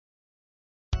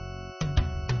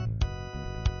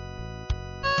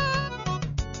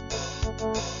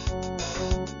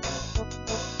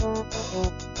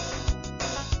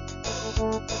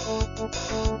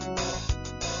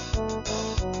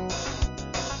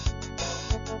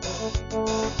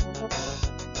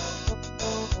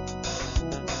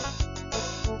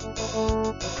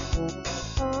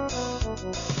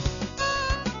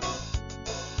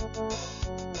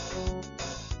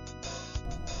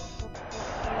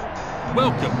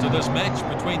Welcome to this match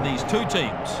between these two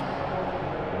teams.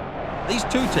 These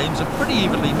two teams are pretty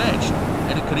evenly matched,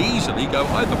 and it could easily go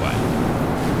either way.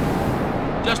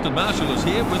 Justin Marshall is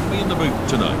here with me in the booth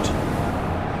tonight.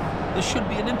 This should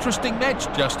be an interesting match,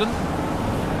 Justin.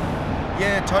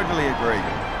 Yeah, totally agree.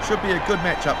 Should be a good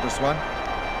match-up, this one.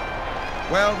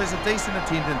 Well, there's a decent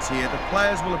attendance here. The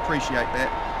players will appreciate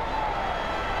that.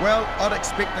 Well, I'd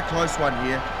expect a close one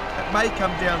here. It may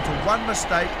come down to one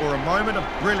mistake or a moment of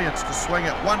brilliance to swing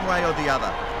it one way or the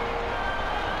other.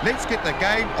 Let's get the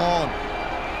game on.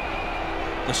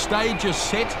 The stage is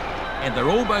set and they're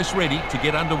almost ready to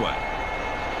get underway.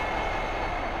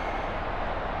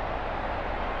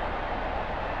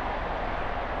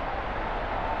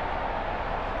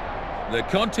 The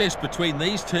contest between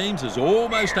these teams is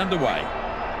almost underway.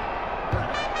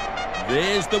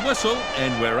 There's the whistle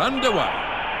and we're underway.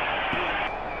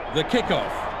 The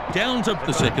kickoff. Downs up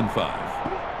the second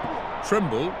 5.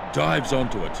 Trimble dives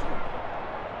onto it.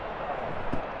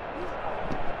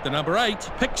 The number 8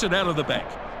 picks it out of the back.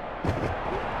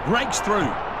 Breaks through.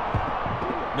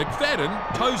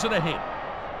 McFadden toes it ahead.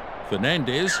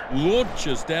 Fernandez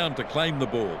launches down to claim the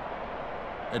ball.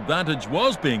 Advantage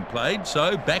was being played,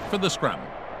 so back for the scrum.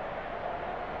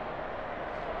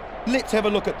 Let's have a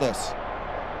look at this.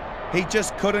 He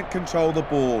just couldn't control the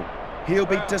ball. He'll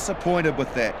be disappointed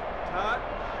with that.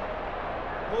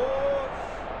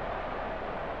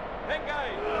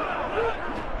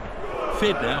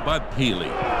 Fed now by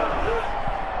Healy.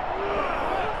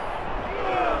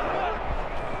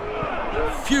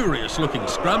 Furious looking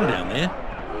scrum down there.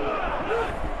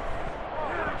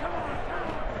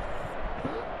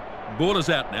 Ball is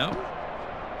out now.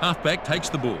 Halfback takes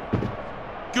the ball.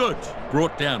 Good.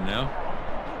 Brought down now.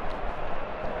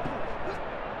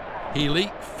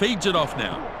 Healy feeds it off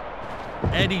now.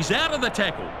 And he's out of the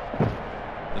tackle.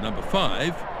 The number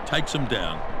 5 takes him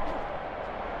down.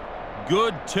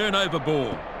 Good turnover ball.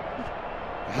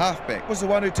 The halfback was the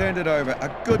one who turned it over.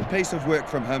 A good piece of work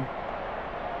from him.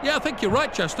 Yeah, I think you're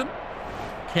right, Justin.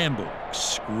 Campbell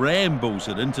scrambles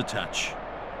it into touch.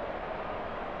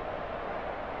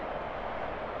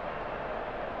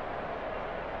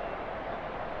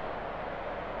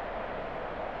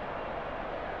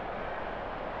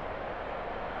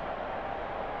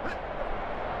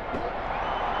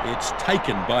 It's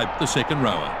taken by the second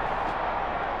rower.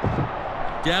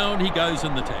 Down he goes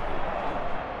in the tackle.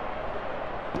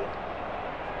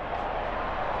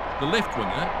 The left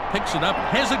winger picks it up,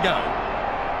 has a go.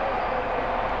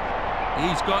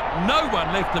 He's got no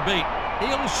one left to beat.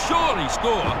 He'll surely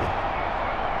score.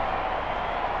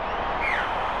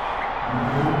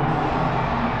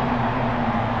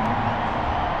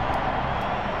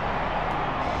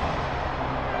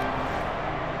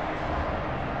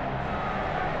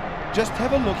 Just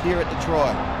have a look here at the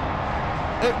try.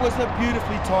 It was a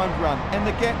beautifully timed run, and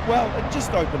the gap, well, it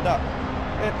just opened up.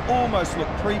 It almost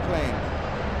looked pre-planned.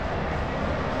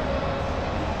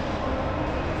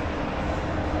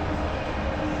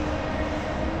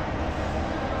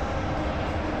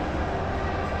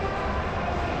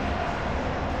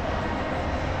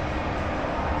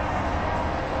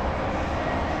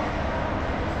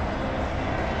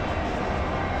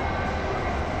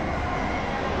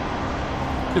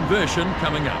 Conversion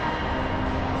coming up.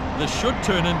 This should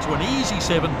turn into an easy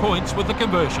 7 points with the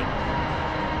conversion.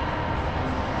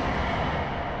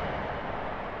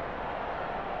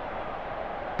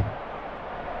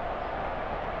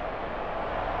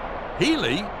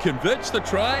 Healy converts the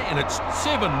try and it's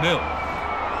 7-0.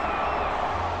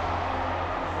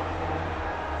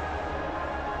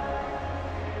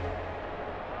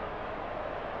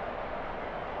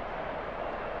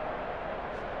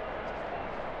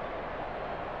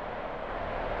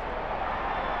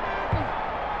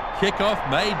 Kickoff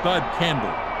made by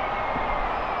Campbell.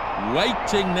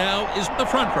 Waiting now is the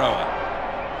front rower.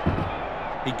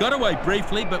 He got away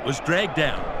briefly but was dragged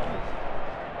down.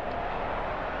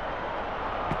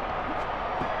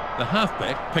 The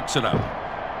halfback picks it up.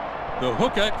 The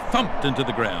hooker thumped into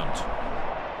the ground.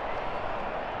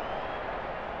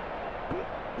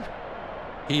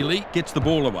 Healy gets the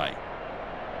ball away.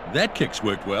 That kick's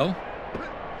worked well.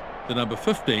 The number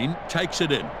 15 takes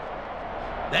it in.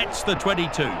 That's the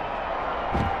 22.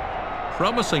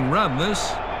 Promising run,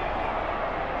 this.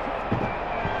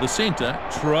 The centre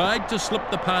tried to slip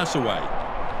the pass away.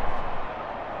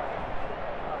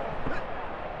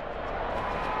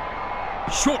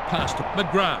 Short pass to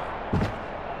McGrath.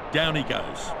 Down he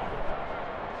goes.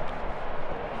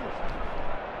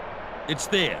 It's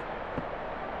there.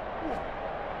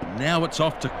 Now it's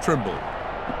off to Trimble.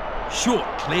 Short,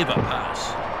 clever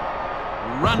pass.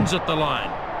 Runs at the line.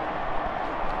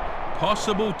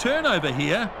 Possible turnover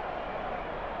here.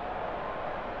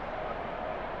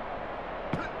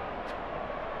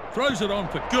 Throws it on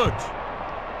for good.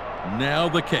 Now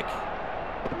the kick.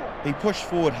 He pushed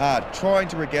forward hard, trying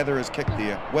to regather his kick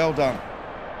there. Well done.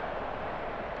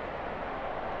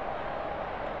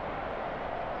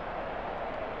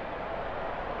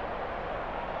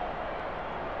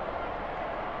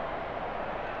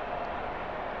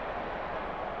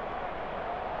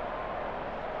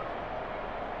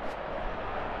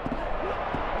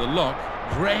 The lock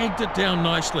dragged it down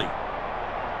nicely.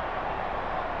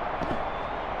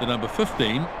 The number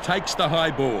 15 takes the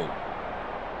high ball.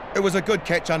 It was a good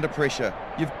catch under pressure.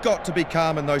 You've got to be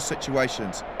calm in those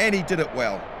situations, and he did it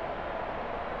well.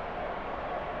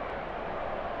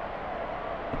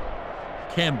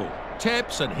 Campbell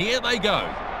taps, and here they go.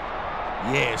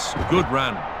 Yes, good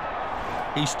run.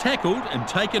 He's tackled and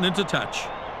taken into touch.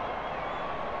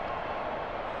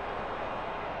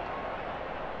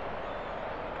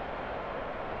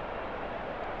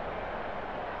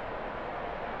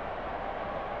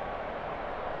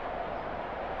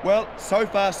 Well, so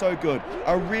far so good.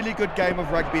 A really good game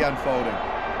of rugby unfolding.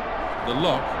 The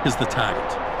lock is the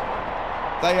target.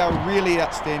 They are really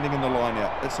outstanding in the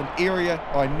line-out. It's an area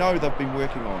I know they've been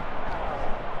working on.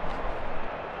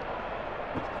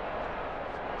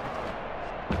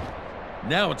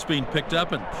 Now it's been picked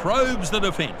up and probes the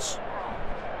defence.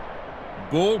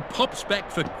 Ball pops back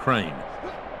for Crane.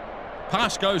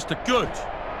 Pass goes to Good.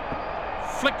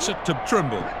 Flicks it to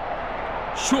Trimble.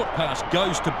 Short pass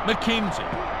goes to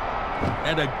McKenzie.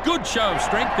 And a good show of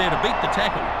strength there to beat the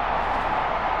tackle.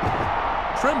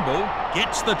 Trimble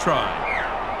gets the try.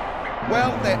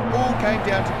 Well, that all came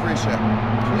down to pressure.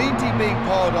 Plenty being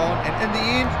piled on, and in the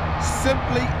end,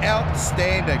 simply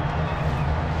outstanding.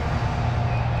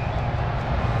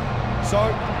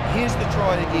 So, here's the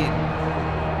try again.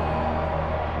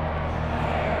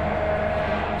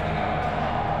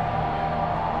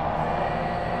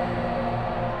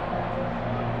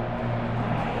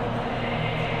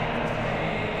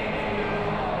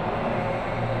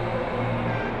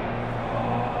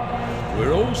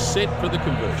 We're all set for the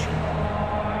conversion.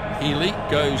 Healy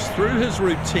goes through his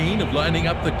routine of lining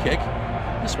up the kick.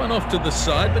 This one off to the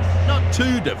side, but not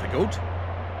too difficult.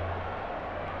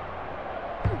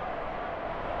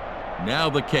 Now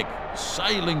the kick,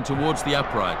 sailing towards the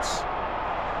uprights.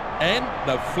 And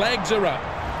the flags are up.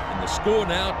 And the score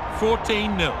now,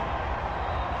 14-0.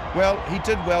 Well, he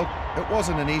did well. It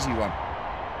wasn't an easy one.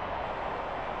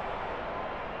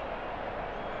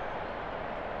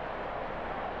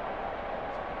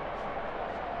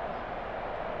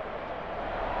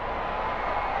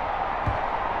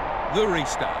 The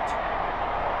restart.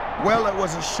 Well, it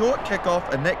was a short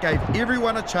kick-off, and that gave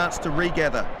everyone a chance to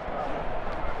regather.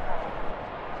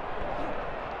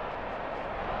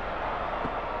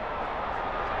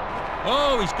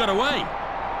 Oh, he's got away.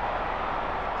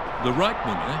 The right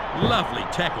winger, lovely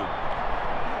tackle.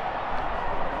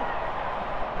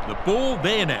 The ball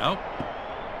there now.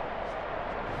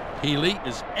 Healy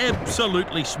is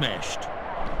absolutely smashed.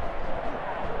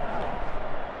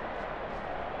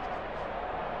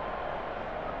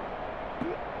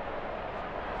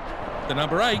 The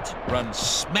number 8 runs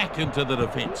smack into the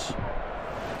defence.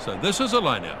 So this is a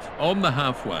line-out on the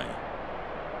halfway.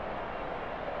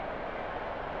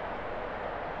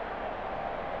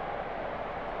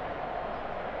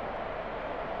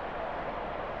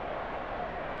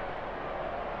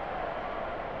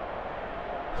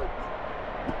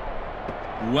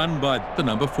 Won by the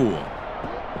number 4.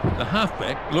 The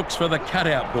halfback looks for the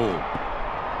cutout ball.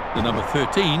 The number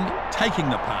 13 taking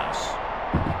the pass.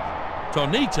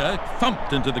 Tonita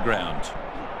thumped into the ground.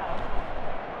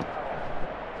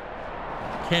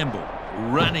 Campbell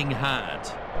running hard.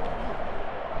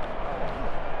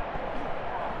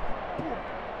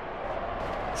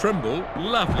 Trimble,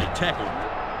 lovely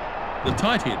tackle. The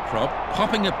tight head prop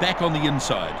popping it back on the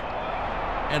inside.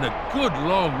 And a good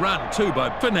long run too by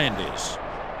Fernandez.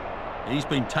 He's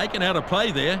been taken out of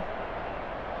play there.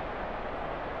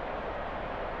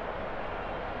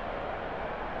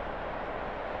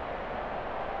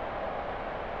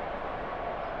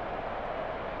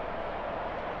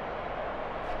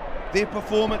 Their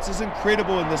performance is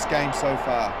incredible in this game so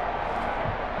far.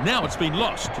 Now it's been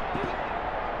lost.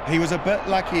 He was a bit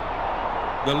lucky.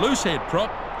 The loose head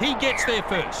prop, he gets there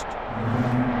first.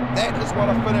 That is what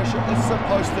a finisher is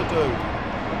supposed to do.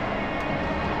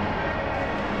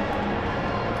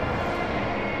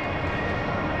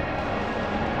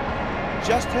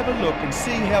 Just have a look and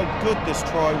see how good this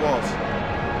try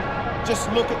was.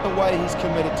 Just look at the way he's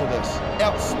committed to this.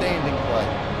 Outstanding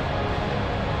play.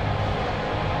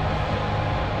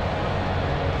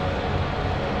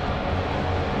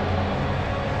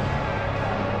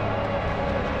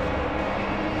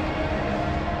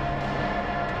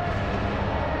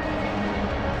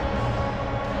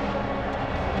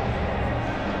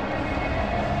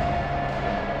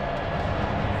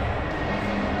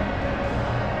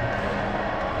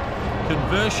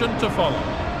 Conversion to follow.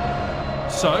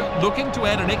 So, looking to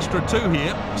add an extra 2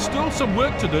 here. Still some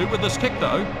work to do with this kick,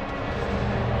 though.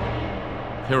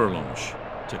 Perelonge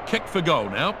to kick for goal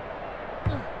now.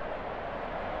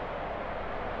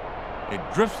 It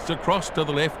drifts across to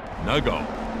the left. No goal.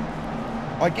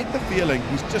 I get the feeling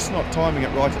he's just not timing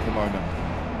it right at the moment.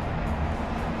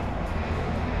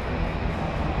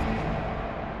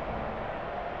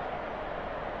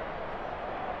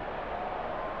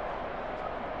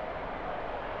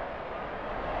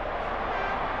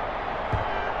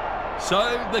 So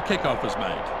the kickoff is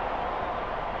made.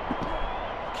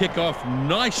 Kickoff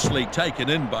nicely taken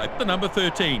in by the number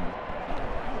 13.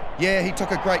 Yeah, he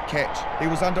took a great catch. He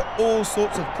was under all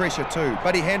sorts of pressure too,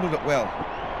 but he handled it well.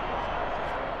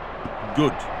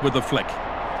 Good with the flick.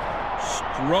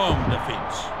 Strong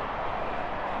defence.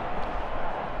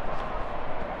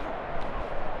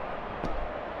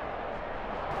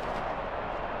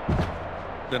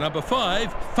 The number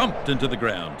 5 thumped into the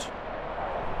ground.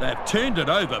 They've turned it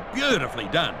over. Beautifully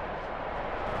done.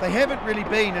 They haven't really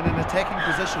been in an attacking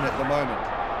position at the moment.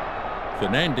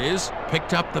 Fernandez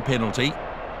picked up the penalty.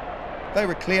 They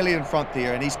were clearly in front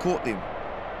there and he's caught them.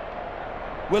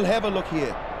 We'll have a look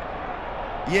here.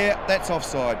 Yeah, that's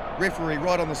offside. Referee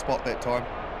right on the spot that time.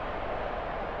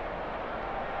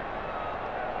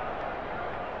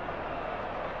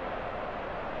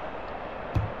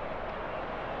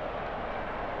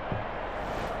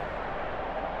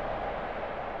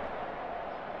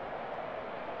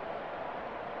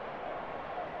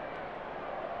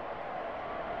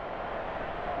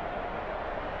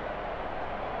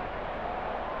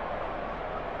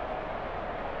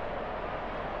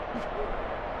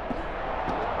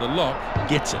 The lock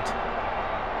gets it.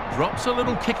 Drops a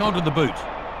little kick onto the boot.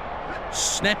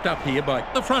 Snapped up here by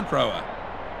the front rower.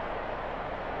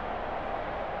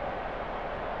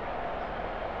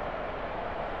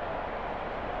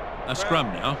 A scrum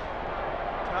now.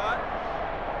 Cut.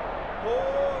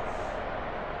 Pause.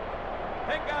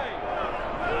 Engage.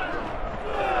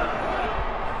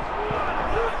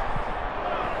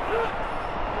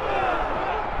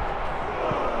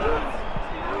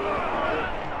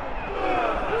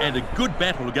 And a good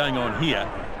battle going on here.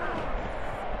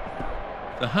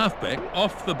 The halfback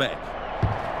off the back.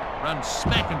 Runs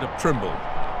smack into Trimble.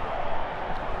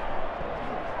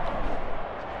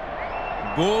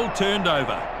 Ball turned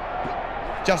over.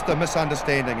 Just a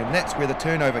misunderstanding, and that's where the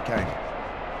turnover came.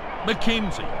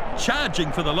 Mackenzie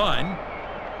charging for the line.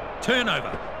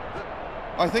 Turnover.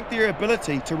 I think their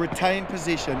ability to retain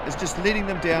possession is just letting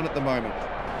them down at the moment.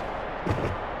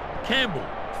 Campbell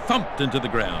thumped into the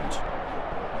ground.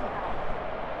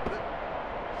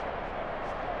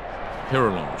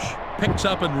 Perelonge picks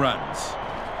up and runs.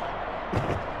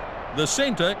 The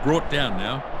centre brought down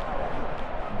now.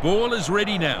 Ball is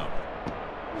ready now.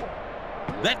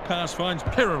 That pass finds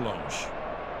Perelonge.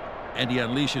 And he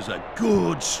unleashes a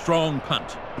good, strong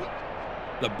punt.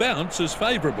 The bounce is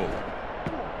favourable.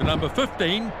 The number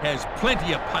 15 has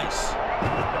plenty of pace.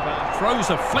 Throws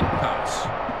a flick pass.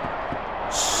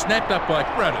 Snapped up by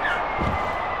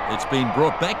Craddock. It's been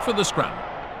brought back for the scrum.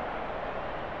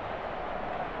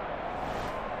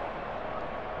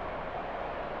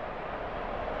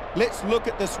 Let's look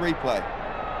at this replay.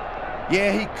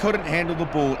 Yeah, he couldn't handle the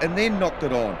ball and then knocked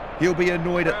it on. He'll be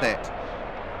annoyed at that.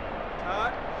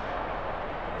 Cut.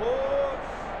 Pause.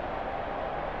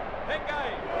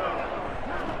 Engage.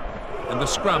 And the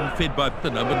scrum fed by the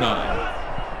number 9.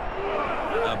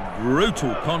 A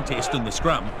brutal contest in the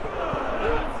scrum.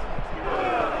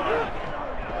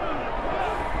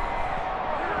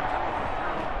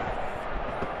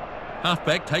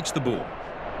 Halfback takes the ball.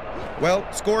 Well,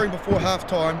 scoring before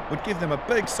half-time would give them a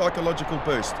big psychological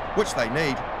boost, which they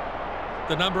need.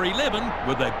 The number 11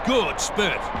 with a good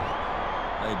spurt.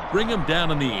 They bring him down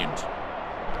in the end.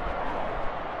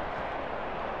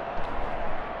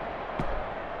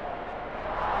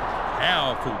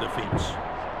 Powerful defence.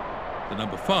 The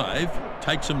number 5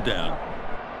 takes him down.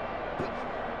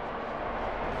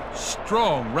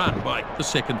 Strong run by the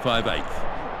second 5/8.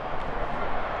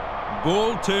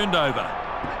 Ball turned over.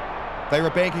 They were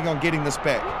banking on getting this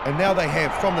back, and now they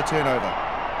have from the turnover.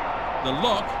 The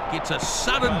lock gets a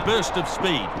sudden burst of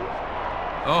speed.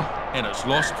 Oh, and it's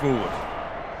lost forward.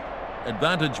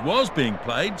 Advantage was being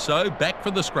played, so back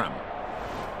for the scrum.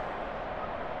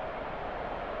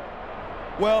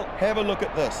 Well, have a look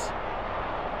at this.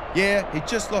 Yeah, he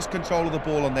just lost control of the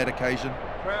ball on that occasion.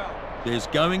 There's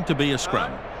going to be a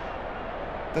scrum.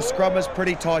 The scrum is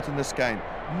pretty tight in this game.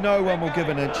 No one will give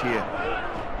an inch here.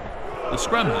 The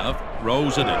scrum half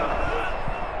rolls it in.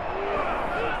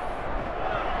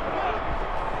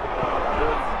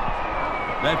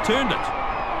 They've turned it.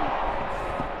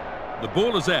 The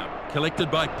ball is out,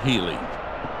 collected by Peely.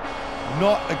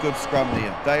 Not a good scrum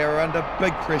there. They are under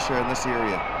big pressure in this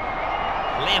area.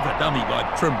 Clever dummy by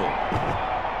Trimble.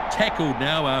 Tackled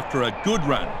now after a good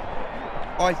run.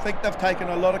 I think they've taken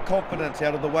a lot of confidence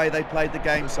out of the way they played the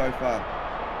game so far.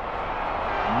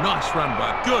 Nice run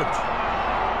by Good.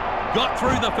 Got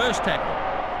through the first tackle.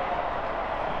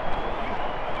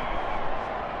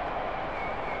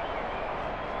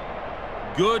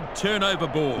 Good turnover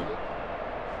ball.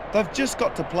 They've just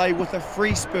got to play with a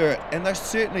free spirit, and they're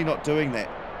certainly not doing that.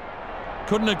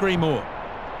 Couldn't agree more.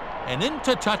 And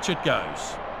into touch it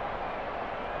goes.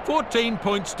 14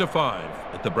 points to 5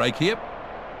 at the break here.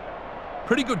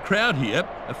 Pretty good crowd here.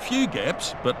 A few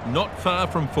gaps, but not far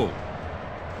from full.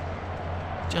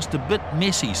 Just a bit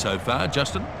messy so far,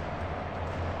 Justin.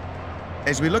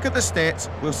 As we look at the stats,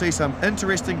 we'll see some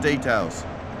interesting details.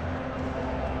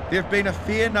 There have been a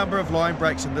fair number of line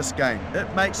breaks in this game.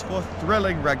 It makes for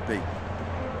thrilling rugby.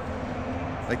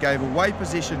 They gave away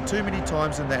possession too many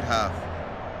times in that half.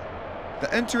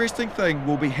 The interesting thing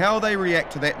will be how they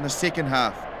react to that in the second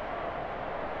half.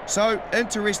 So,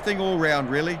 interesting all round,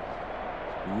 really.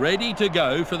 Ready to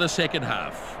go for the second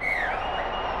half.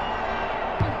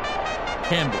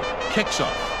 Campbell kicks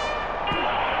off.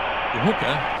 The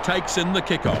hooker takes in the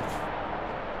kick-off.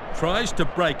 Tries to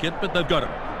break it, but they've got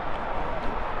him.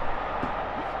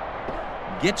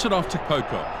 Gets it off to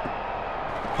Pocock.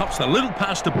 Pops the little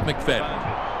pass to McFadden.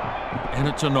 And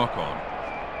it's a knock-on.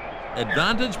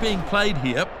 Advantage being played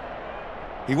here.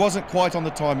 He wasn't quite on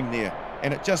the timing there,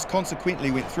 and it just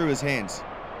consequently went through his hands.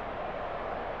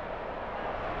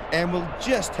 And we'll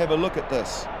just have a look at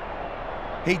this.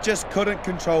 He just couldn't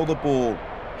control the ball.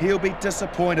 He'll be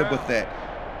disappointed with that.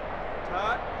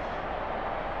 Touch.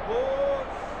 Pause.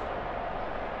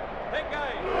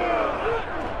 Engage.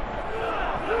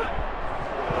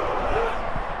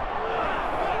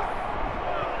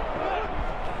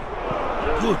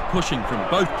 Good pushing from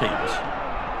both teams.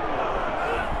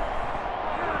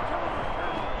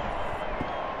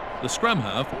 The scrum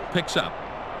half picks up.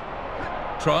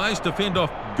 Tries to fend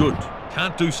off Good.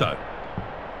 Can't do so.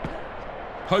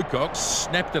 Pocock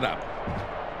snapped it up.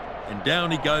 And down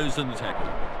he goes in the tackle.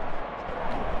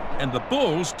 And the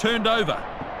ball's turned over.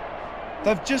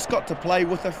 They've just got to play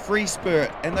with a free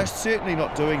spirit, and they're certainly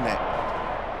not doing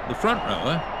that. The front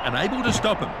rower unable to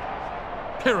stop him.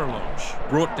 Peralonge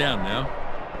brought down now.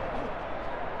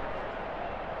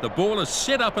 The ball is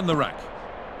set up in the ruck.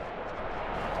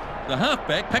 The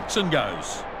halfback picks and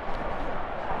goes.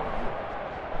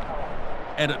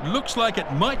 And it looks like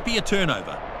it might be a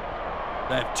turnover.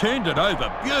 They've turned it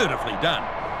over. Beautifully done.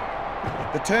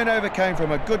 The turnover came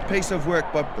from a good piece of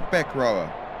work by the back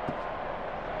rower.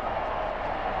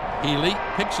 Healy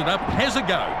picks it up, has a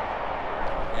go.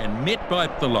 And met by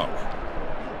the lock.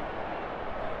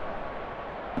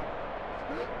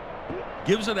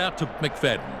 Gives it out to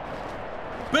McFadden.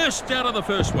 Burst out of the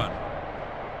first one.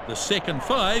 The second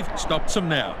 5 stops him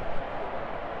now.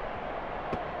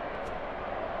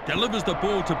 Delivers the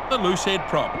ball to the loose head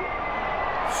prop.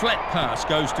 Flat pass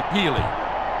goes to Healy.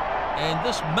 And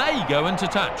this may go into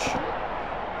touch.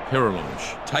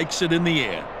 Peralonge takes it in the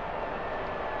air.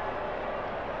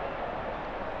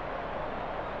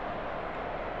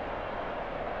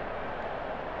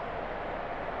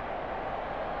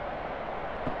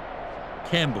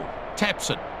 Campbell taps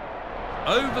it.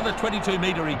 Over the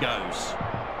 22-metre he goes.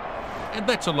 And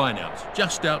that's a line out,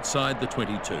 just outside the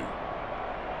 22.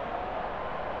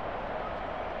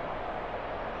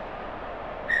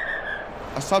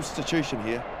 A substitution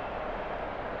here.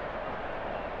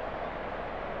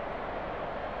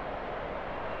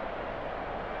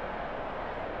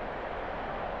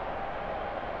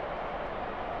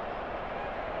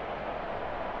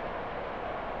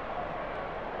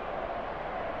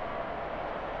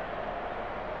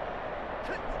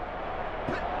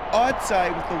 I'd say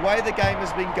with the way the game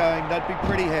has been going, they'd be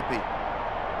pretty happy.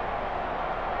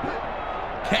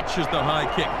 Catches the high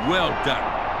kick, well done.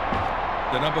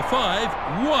 The number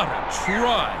 5, what a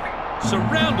try.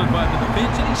 Surrounded by the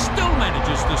defence and he still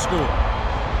manages to score.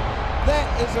 That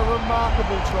is a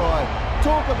remarkable try.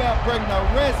 Talk about bring the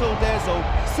razzle-dazzle,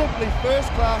 simply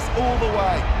first class all the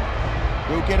way.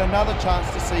 We'll get another chance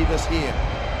to see this here.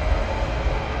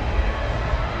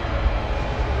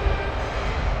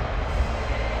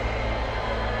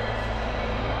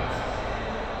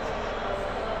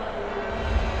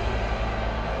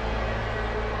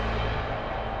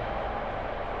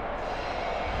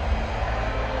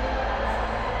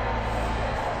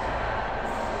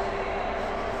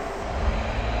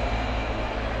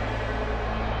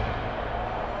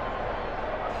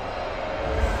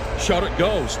 Shot at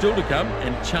goal still to come,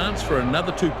 and chance for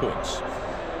another 2 points.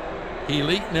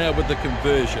 Healy now with the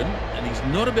conversion, and he's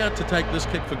not about to take this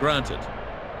kick for granted.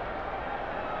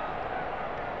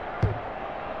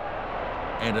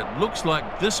 And it looks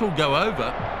like this will go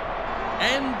over,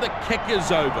 and the kick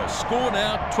is over. Score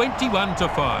now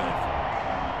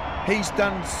 21-5. He's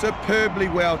done superbly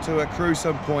well to accrue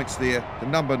some points there, the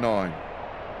number 9.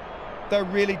 They're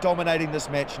really dominating this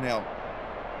match now.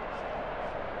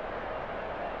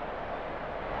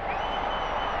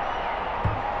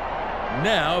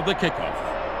 Now the kickoff.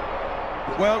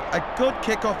 Well, a good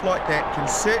kickoff like that can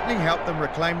certainly help them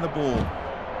reclaim the ball.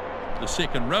 The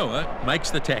second rower makes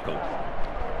the tackle.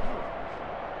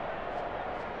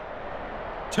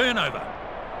 Turnover.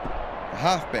 The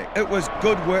halfback, it was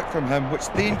good work from him, which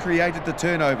then created the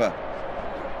turnover.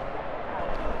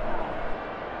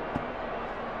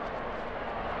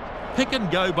 Pick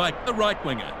and go by the right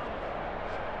winger.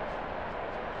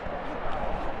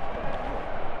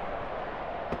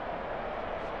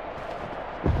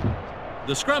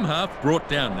 The scrum half brought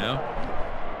down now.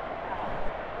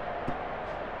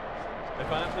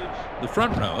 Advantage. The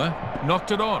front rower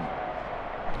knocked it on.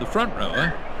 The front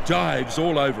rower dives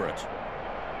all over it.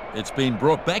 It's been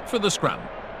brought back for the scrum.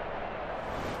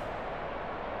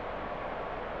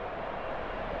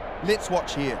 Let's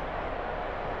watch here.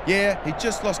 Yeah, he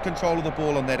just lost control of the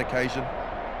ball on that occasion.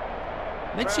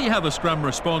 Let's see how the scrum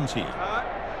responds here.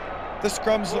 The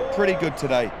scrums look pretty good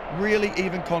today. Really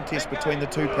even contest between the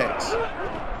two packs.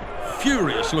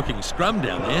 Furious looking scrum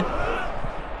down there.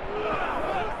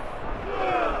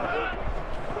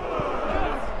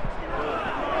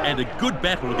 And a good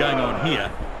battle going on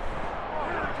here.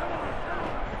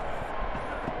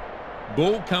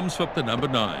 Ball comes for the number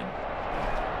 9.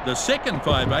 The second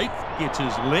 5/8 gets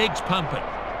his legs pumping.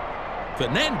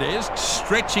 Fernandez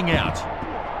stretching out.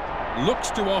 Looks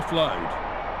to offload.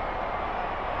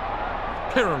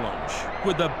 Perelonge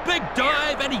with a big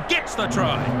dive, and he gets the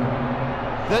try.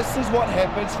 This is what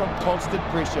happens from constant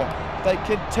pressure. They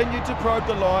continue to probe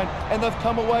the line, and they've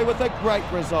come away with a great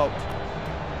result.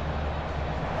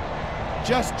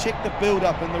 Just check the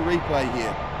build-up in the replay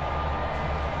here.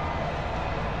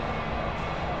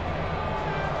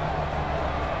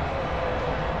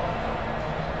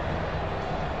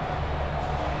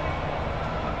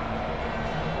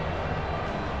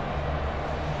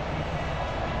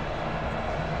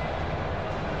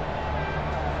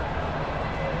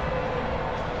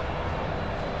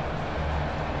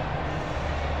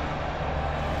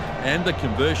 And the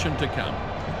conversion to come.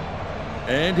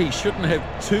 And he shouldn't have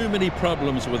too many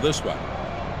problems with this one.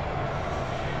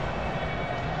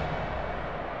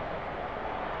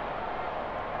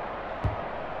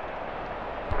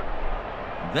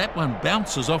 That one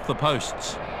bounces off the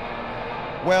posts.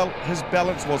 Well, his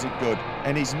balance wasn't good,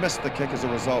 and he's missed the kick as a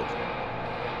result.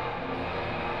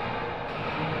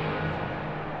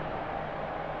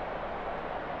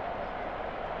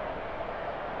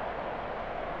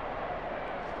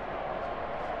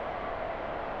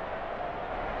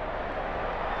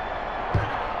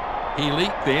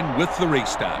 Healy then with the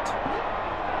restart.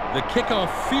 The kickoff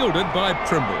fielded by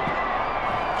Trimble.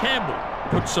 Campbell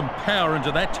puts some power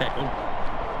into that tackle.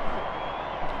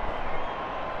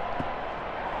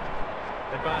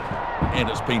 And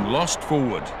it's been lost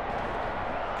forward.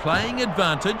 Playing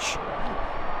advantage.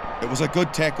 It was a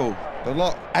good tackle. They're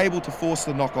not able to force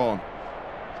the knock on.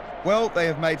 Well, they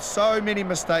have made so many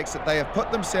mistakes that they have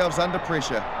put themselves under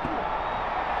pressure.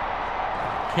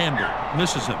 Campbell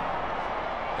misses him.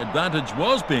 Advantage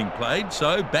was being played,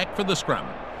 so back for the scrum.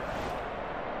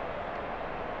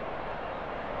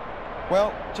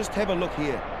 Well, just have a look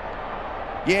here.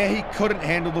 Yeah, he couldn't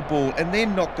handle the ball and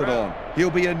then knocked it on. He'll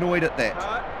be annoyed at that.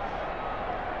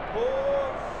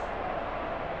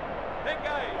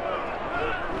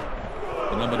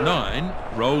 The number 9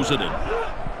 rolls it in.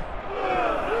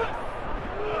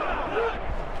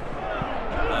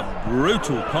 A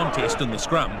brutal contest in the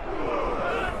scrum.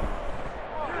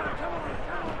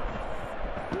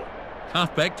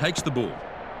 Halfback takes the ball.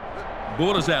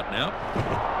 Borders out now.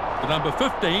 The number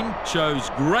 15 shows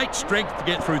great strength to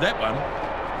get through that one.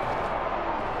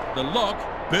 The lock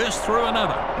bursts through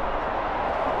another.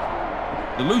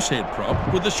 The loose head prop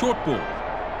with the short ball.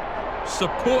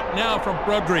 Support now from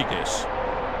Rodriguez.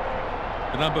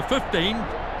 The number 15,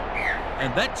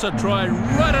 and that's a try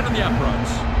right under the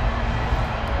uprights.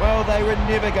 Well, they were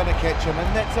never going to catch him,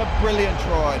 and that's a brilliant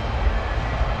try.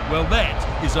 Well,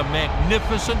 that is a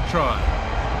magnificent try.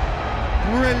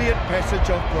 Brilliant passage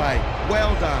of play.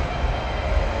 Well done.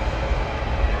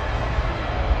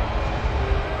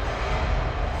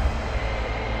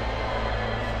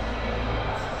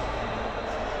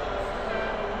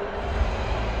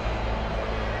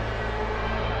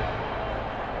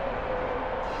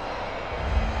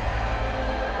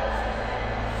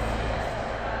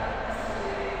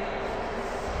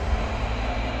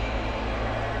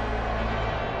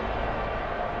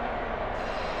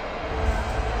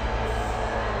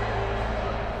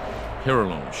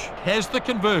 Perelonge has the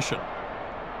conversion.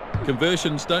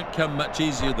 Conversions don't come much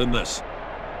easier than this.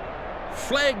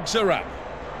 Flags are up.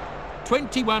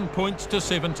 21 points to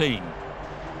 17.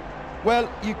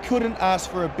 Well, you couldn't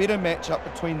ask for a better matchup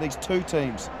between these two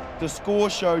teams. The score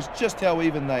shows just how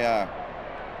even they are.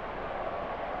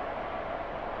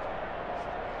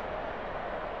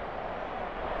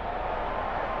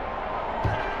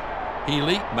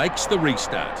 Healy makes the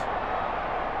restart.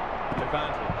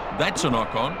 Advantage. That's a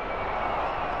knock-on.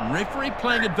 Referee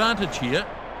playing advantage here.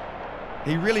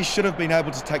 He really should have been able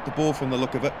to take the ball from the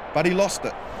look of it, but he lost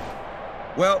it.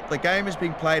 Well, the game has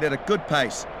been played at a good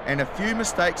pace, and a few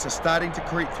mistakes are starting to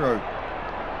creep through.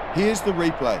 Here's the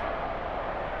replay.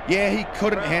 Yeah, he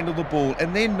couldn't handle the ball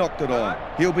and then knocked it on.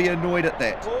 He'll be annoyed at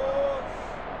that. Pause.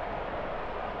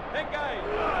 Engage.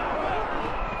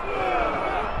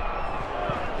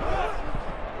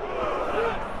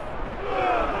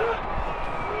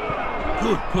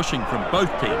 Good pushing from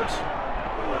both teams.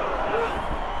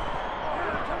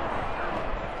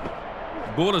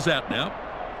 Ball is out now.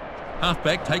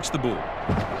 Halfback takes the ball.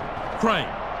 Crane,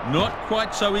 not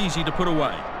quite so easy to put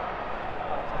away.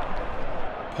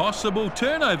 Possible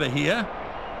turnover here.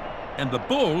 And the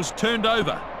ball's turned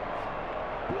over.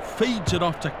 Feeds it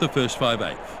off to the first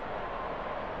 5/8.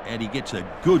 And he gets a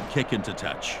good kick into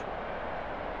touch.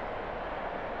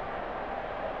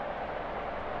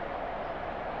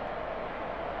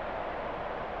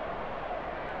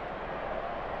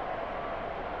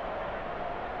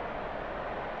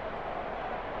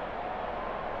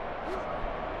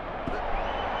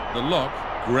 The lock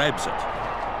grabs it.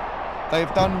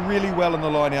 They've done really well in the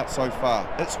line out so far.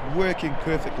 It's working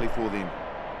perfectly for them.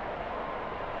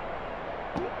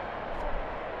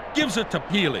 Gives it to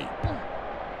Peely.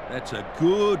 That's a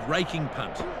good raking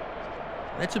punt.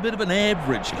 That's a bit of an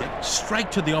average kick,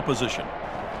 straight to the opposition.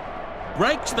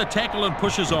 Breaks the tackle and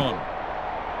pushes on.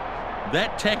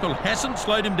 That tackle hasn't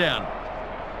slowed him down.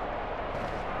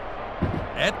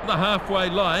 At the halfway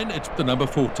line, it's the number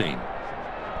 14.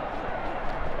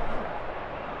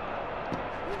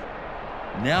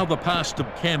 Now the pass to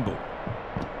Campbell.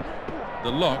 The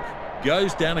lock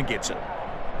goes down and gets it.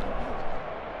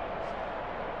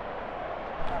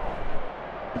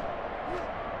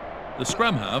 The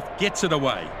scrum half gets it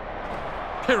away.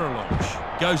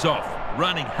 Perelonge goes off,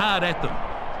 running hard at them.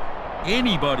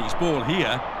 Anybody's ball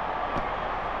here.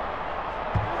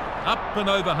 Up and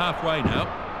over halfway now.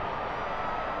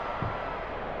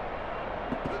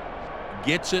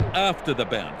 Gets it after the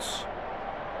bounce.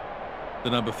 The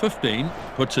number 15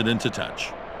 puts it into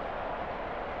touch.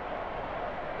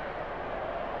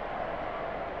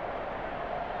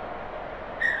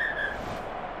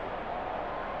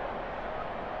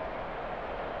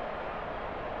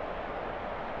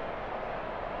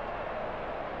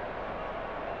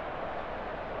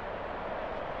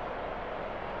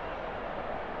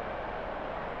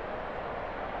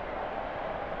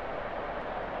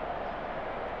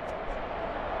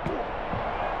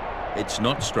 It's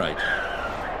not straight.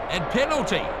 And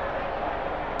penalty.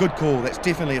 Good call. That's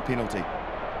definitely a penalty.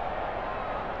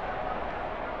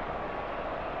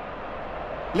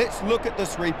 Let's look at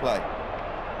this replay.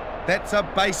 That's a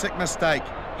basic mistake.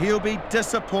 He'll be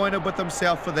disappointed with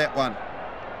himself for that one.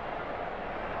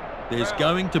 There's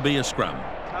going to be a scrum.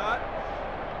 Touch.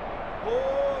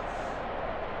 Pause.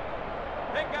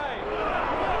 Engage.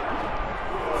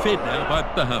 Fed now by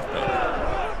the halfback.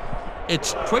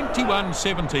 It's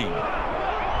 21-17.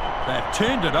 They've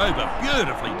turned it over.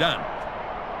 Beautifully done.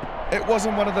 It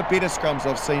wasn't one of the better scrums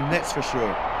I've seen, that's for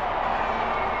sure.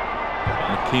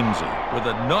 McKenzie with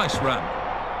a nice run,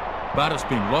 but it's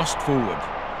been lost forward.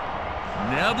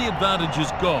 Now the advantage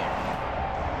is gone.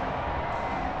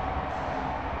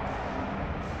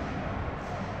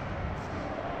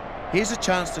 Here's a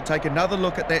chance to take another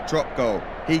look at that drop goal.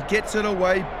 He gets it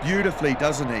away beautifully,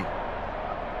 doesn't he?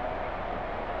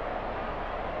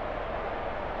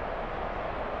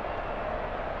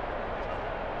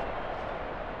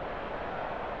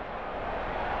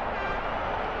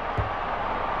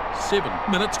 7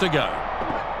 minutes to go.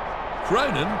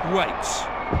 Cronin waits.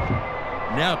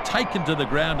 Now taken to the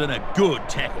ground in a good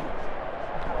tackle.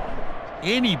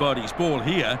 Anybody's ball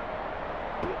here.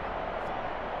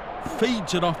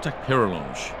 Feeds it off to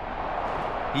Perilange.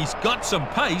 He's got some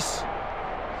pace.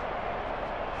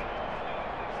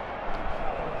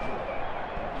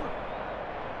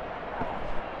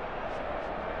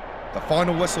 The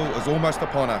final whistle is almost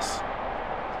upon us.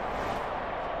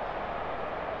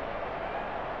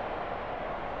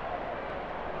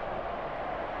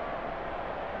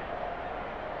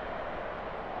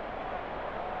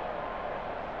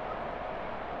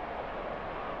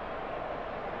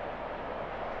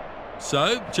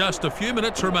 So, just a few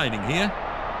minutes remaining here.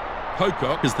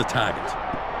 Pocock is the target.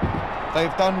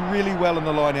 They've done really well in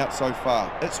the line-out so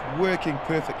far. It's working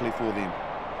perfectly for them.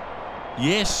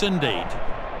 Yes, indeed.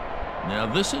 Now,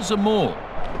 this is a maul.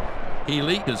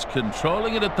 Healy is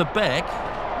controlling it at the back.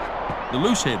 The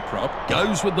loose head prop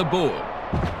goes with the ball.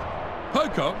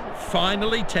 Pocock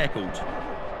finally tackled.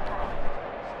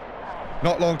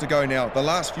 Not long to go now. The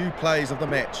last few plays of the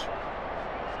match.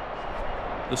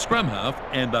 The scrum half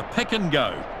and the pick and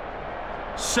go.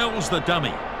 Sells the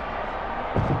dummy.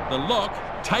 The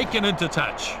lock taken into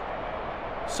touch.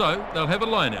 So they'll have a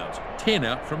line out. 10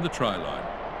 out from the try line.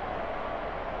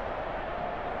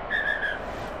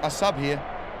 A sub here.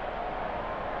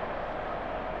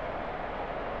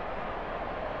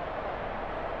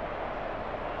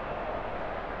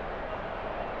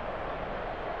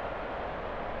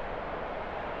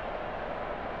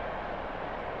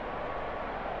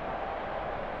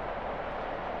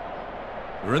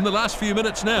 We're in the last few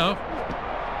minutes now.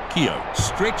 Keogh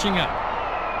stretching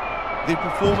up. Their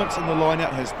performance in the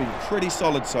line-out has been pretty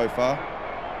solid so far.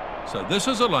 So this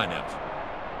is a line-out.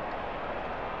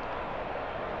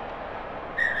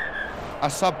 A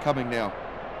sub coming now.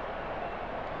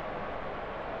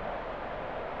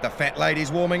 The fat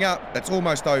lady's warming up. It's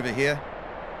almost over here.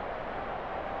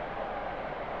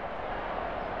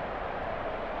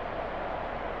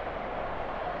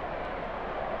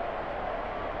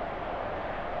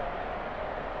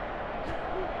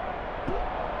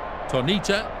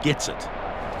 Tonita gets it.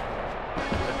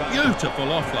 Beautiful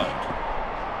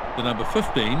offload. The number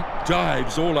 15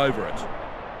 dives all over it.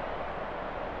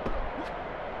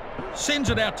 Sends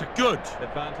it out to good.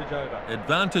 Advantage over.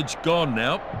 Advantage gone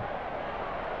now.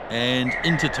 And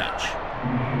into touch.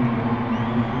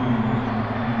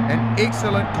 An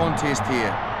excellent contest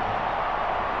here.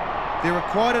 There were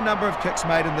quite a number of kicks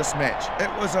made in this match.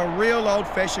 It was a real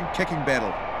old-fashioned kicking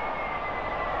battle.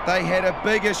 They had a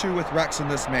big issue with rucks in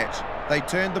this match. They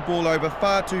turned the ball over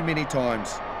far too many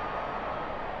times.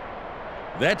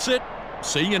 That's it.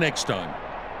 See you next time.